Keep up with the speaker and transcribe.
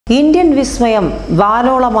Indian വിസ്മയം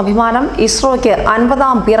വാനോളം അഭിമാനം ഇസ്രോയ്ക്ക്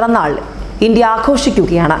 50ാം പിറന്നാൾ ഇന്ത്യ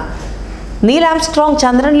ആഘോഷിക്കുകയാണ്. നീൽ ആംസ്ട്രോങ്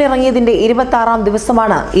ചന്ദ്രനിലിറങ്ങിയതിന്റെ 26ാം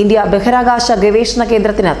ദിവസമാണ് ഇന്ത്യ ബഹിരാകാശ ഗവേഷണ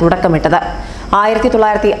കേന്ദ്രത്തിന് തുടക്കമിട്ടത്.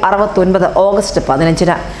 1969 ഓഗസ്റ്റ്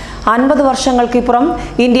 15-ന് 50 വർഷങ്ങൾക്കിപ്പുറം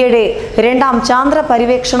ഇന്ത്യയുടെ രണ്ടാം ചാന്ദ്ര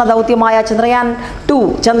പര്യവേക്ഷണ ദൗത്യമായ ചന്ദ്രയാൻ 2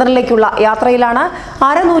 ചന്ദ്രനിലേക്കുള്ള യാത്രയിലാണ്.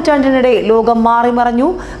 അരനൂറ്റാണ്ടിനിടെ ലോകം മാറിമറിഞ്ഞു.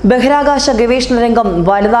 ബഹിരാകാശ ഗവേഷണ രംഗം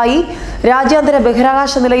വലുതായി. രാജ്യാന്തര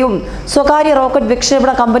ബഹിരാകാശ നിലയവും സ്വകാര്യ റോക്കറ്റ്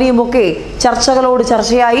വിക്ഷേപണ കമ്പനിയുമൊക്കെ ചർച്ചകളോട്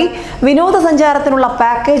ചർച്ചയായി. വിനോദസഞ്ചാരത്തിനുള്ള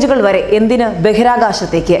പാക്കേജുകൾ വരെ എന്തിന്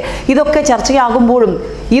ബഹിരാകാശത്തേക്ക്, ഇതൊക്കെ ചർച്ചയാകുമ്പോഴും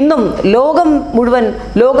ഇന്നും ലോകം മുഴുവൻ,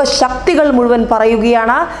 ലോകശക്തികൾ മുഴുവൻ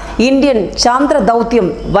പറയുകയാണ് ഇന്ത്യൻ ചാന്ദ്ര ദൗത്യം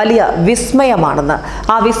വലിയ വിസ്മയമാണെന്ന്.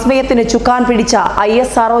 ആ വിസ്മയത്തിന് ചുക്കാൻ പിടിച്ച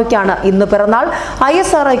ISROയ്ക്കാണ് ഇന്ന് പിറന്നാൾ.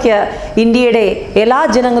 ISROയ്ക്ക് ഇന്ത്യയുടെ എല്ലാ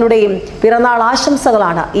ജനങ്ങളുടെയും പിറന്നാൾ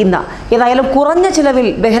ആശംസകളാണ് ഇന്ന്. ഏതായാലും കുറഞ്ഞ ചിലവിൽ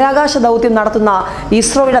ബഹിരാകാശ ദൗത്യം നടത്തുന്ന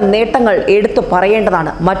ഇസ്രോയുടെ നേട്ടങ്ങൾ എടുത്തു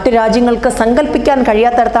പറയേണ്ടതാണ്. മറ്റു രാജ്യങ്ങൾക്ക് സങ്കല്പിക്കാൻ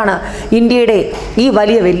കഴിയാത്തടത്താണ് ഇന്ത്യയുടെ ഈ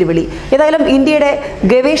വലിയ വെല്ലുവിളി. ഏതായാലും ഇന്ത്യയുടെ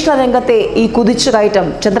ഗവേഷണ രംഗത്തെ ഈ കുതിച്ചുകയറ്റം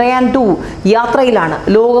ചന്ദ്രയാൻ 2 യാത്രയിലാണ്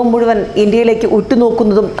ലോകം മുഴുവൻ ഇന്ത്യയിലേക്ക്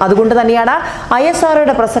ഉറ്റുനോക്കുന്നതും അതുകൊണ്ട് തന്നെയാണ്.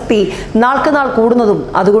 ISROയുടെ പ്രസക്തി നാൾക്കുനാൾ കൂടുന്നതും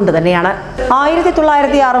അതുകൊണ്ട് തന്നെയാണ്.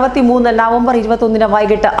 1963 നവംബർ 21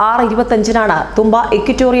 വൈകിട്ട് 6:25 തുമ്പ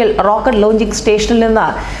ഇക്വറ്റോറിയൽ റോക്കറ്റ് ലോഞ്ചിംഗ് സ്റ്റേഷനിൽ നിന്ന്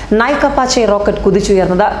നൈക് അപ്പാച്ചെ റോക്കറ്റ്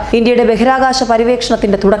കുതിച്ചുയർന്നത്. ഇന്ത്യയുടെ ബഹിരാകാശ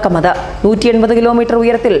പര്യവേക്ഷണത്തിന്റെ തുടക്കം അത്. 180 കിലോമീറ്റർ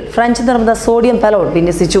ഉയരത്തിൽ ഫ്രഞ്ച് നിർമ്മിത സോഡിയം പെലോഡ്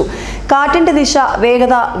വിന്യസിച്ചു. കാറ്റിന്റെ ദിശ,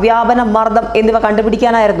 വേഗത, വ്യാപനം, മർദ്ദം എന്നിവ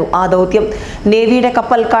കണ്ടുപിടിക്കാനായിരുന്നു ആ ദൗത്യം. നേവിയുടെ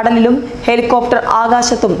കപ്പൽ കടലിലും ഹെലികോപ്റ്റർ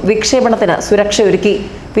ആകാശത്തും വിക്ഷേപണത്തിന് സുരക്ഷയൊരുക്കി.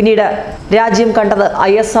 പിന്നീട് രാജ്യം കണ്ടത്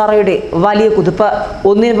ISROയുടെ വലിയ കുതിപ്പ്.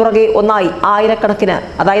 ഒന്നിനു പുറകെ ഒന്നായി ആയിരക്കണക്കിന്,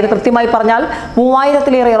 അതായത് കൃത്യമായി പറഞ്ഞാൽ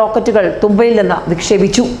 3000-ലേറെ റോക്കറ്റുകൾ തുമ്പയിൽ നിന്ന്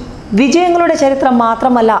വിക്ഷേപിച്ചു. വിജയങ്ങളുടെ ചരിത്രം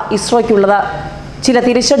മാത്രമല്ല ഇസ്രോയ്ക്കുള്ളത്. ചില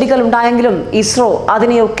തിരിച്ചടികൾ ഉണ്ടായെങ്കിലും ഇസ്രോ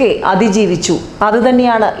അതിനെയൊക്കെ അതിജീവിച്ചു.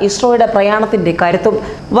 അതുതന്നെയാണ് ഇസ്രോയുടെ പ്രയാണത്തിന്റെ കരുത്തും.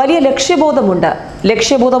 വലിയ ലക്ഷ്യബോധമുണ്ട്.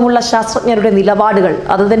 ലക്ഷ്യബോധമുള്ള ശാസ്ത്രജ്ഞരുടെ നിലപാടുകൾ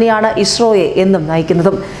അതുതന്നെയാണ് ഇസ്രോയെ എന്നും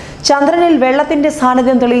നയിക്കുന്നതും. ചന്ദ്രനിൽ വെള്ളത്തിന്റെ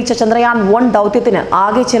സാന്നിധ്യം തെളിയിച്ച ചന്ദ്രയാൻ 1 ദൗത്യത്തിന്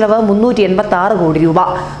ആകെ ചെലവ് 386 കോടി രൂപ.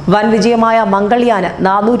 വൻ വിജയമായ മംഗൾയാന്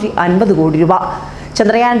 450 കോടി രൂപ.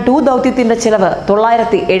 ചന്ദ്രയാൻ 2 ദൗത്യത്തിന്റെ ചെലവ്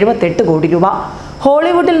 978 കോടി രൂപ.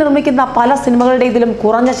 ഹോളിവുഡിൽ നിർമ്മിക്കുന്ന പല സിനിമകളുടേതിലും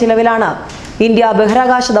കുറഞ്ഞ ചിലവിലാണ് ഇന്ത്യ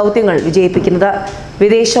ബഹിരാകാശ ദൗത്യങ്ങൾ വിജയിപ്പിക്കുന്നത്.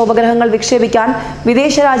 വിദേശ ഉപഗ്രഹങ്ങൾ വിക്ഷേപിക്കാൻ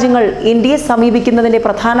വിദേശ രാജ്യങ്ങൾ ഇന്ത്യയെ സമീപിക്കുന്നതിന്റെ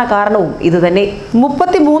പ്രധാന കാരണവും ഇതുതന്നെ.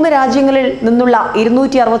 33 രാജ്യങ്ങളിൽ നിന്നുള്ള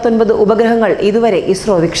 269 ഉപഗ്രഹങ്ങൾ ഇതുവരെ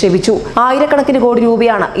ഇസ്രോ വിക്ഷേപിച്ചു. ആയിരക്കണക്കിന് കോടി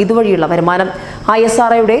രൂപയാണ് ഇതുവഴിയുള്ള വരുമാനം.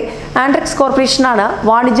 ISROയുടെ ആൻഡ്രിക്സ് കോർപ്പറേഷനാണ്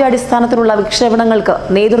വാണിജ്യാടിസ്ഥാനത്തിലുള്ള വിക്ഷേപണങ്ങൾക്ക്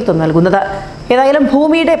നേതൃത്വം നൽകുന്നത്. ഏതായാലും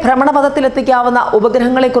ഭൂമിയുടെ ഭ്രമണപഥത്തിലെത്തിക്കാവുന്ന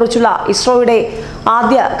ഉപഗ്രഹങ്ങളെക്കുറിച്ചുള്ള ഇസ്രോയുടെ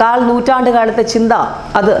ആദ്യ 1/4 നൂറ്റാണ്ടുകാലത്തെ ചിന്ത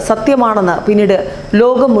അത് സത്യമാണെന്ന് പിന്നീട്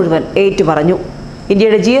ലോകം മുഴുവൻ ഏറ്റുപറഞ്ഞു.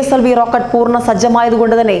 ഇന്ത്യയുടെ GSLV റോക്കറ്റ് പൂർണ്ണ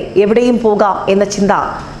സജ്ജമായതുകൊണ്ട് തന്നെ എവിടെയും പോകാം എന്ന ചിന്ത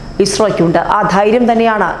ഇസ്രോയ്ക്കുണ്ട്. ആ ധൈര്യം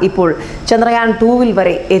തന്നെയാണ് ഇപ്പോൾ ചന്ദ്രയാൻ 2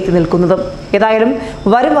 വരെ എത്തി നിൽക്കുന്നതും. ഏതായാലും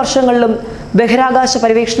വരും വർഷങ്ങളിലും ബഹിരാകാശ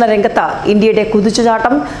പര്യവേക്ഷണ രംഗത്ത് ഇന്ത്യയുടെ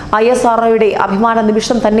കുതിച്ചുചാട്ടം ISROയുടെ അഭിമാന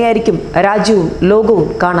നിമിഷം തന്നെയായിരിക്കും രാജ്യവും ലോകവും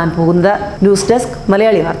കാണാൻ പോകുന്നത്. ന്യൂസ് ഡെസ്ക്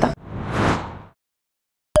മലയാളി വാർത്ത.